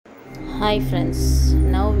Hi friends,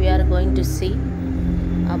 now we are going to see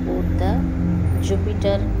about the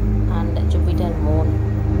Jupiter and Jupiter moon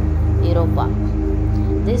EUROPA.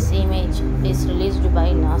 This image is released by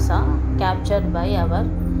NASA, captured by our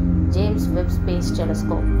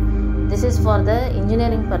Jameswebspacetelescope. This is for the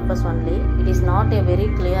engineering purpose only. It is not a very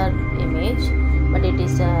clear image, but it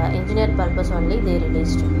is engineer purpose only they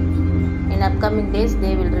released. In upcoming days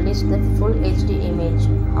they will release the full HD image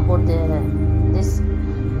about this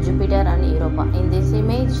Jupiter and EUROPA. In this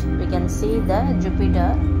image we can see the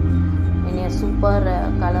Jupiter in a super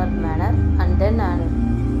colored manner, and then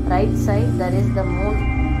on right side there is the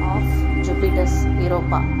moon of Jupiter's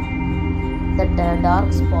EUROPA. That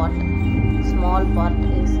dark spot, small part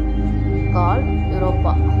is called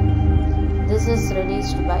EUROPA. This is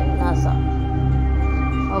released by NASA.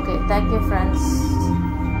 Okay, thank you friends.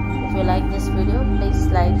 If you like this video, please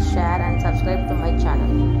like, share and subscribe to my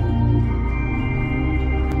channel.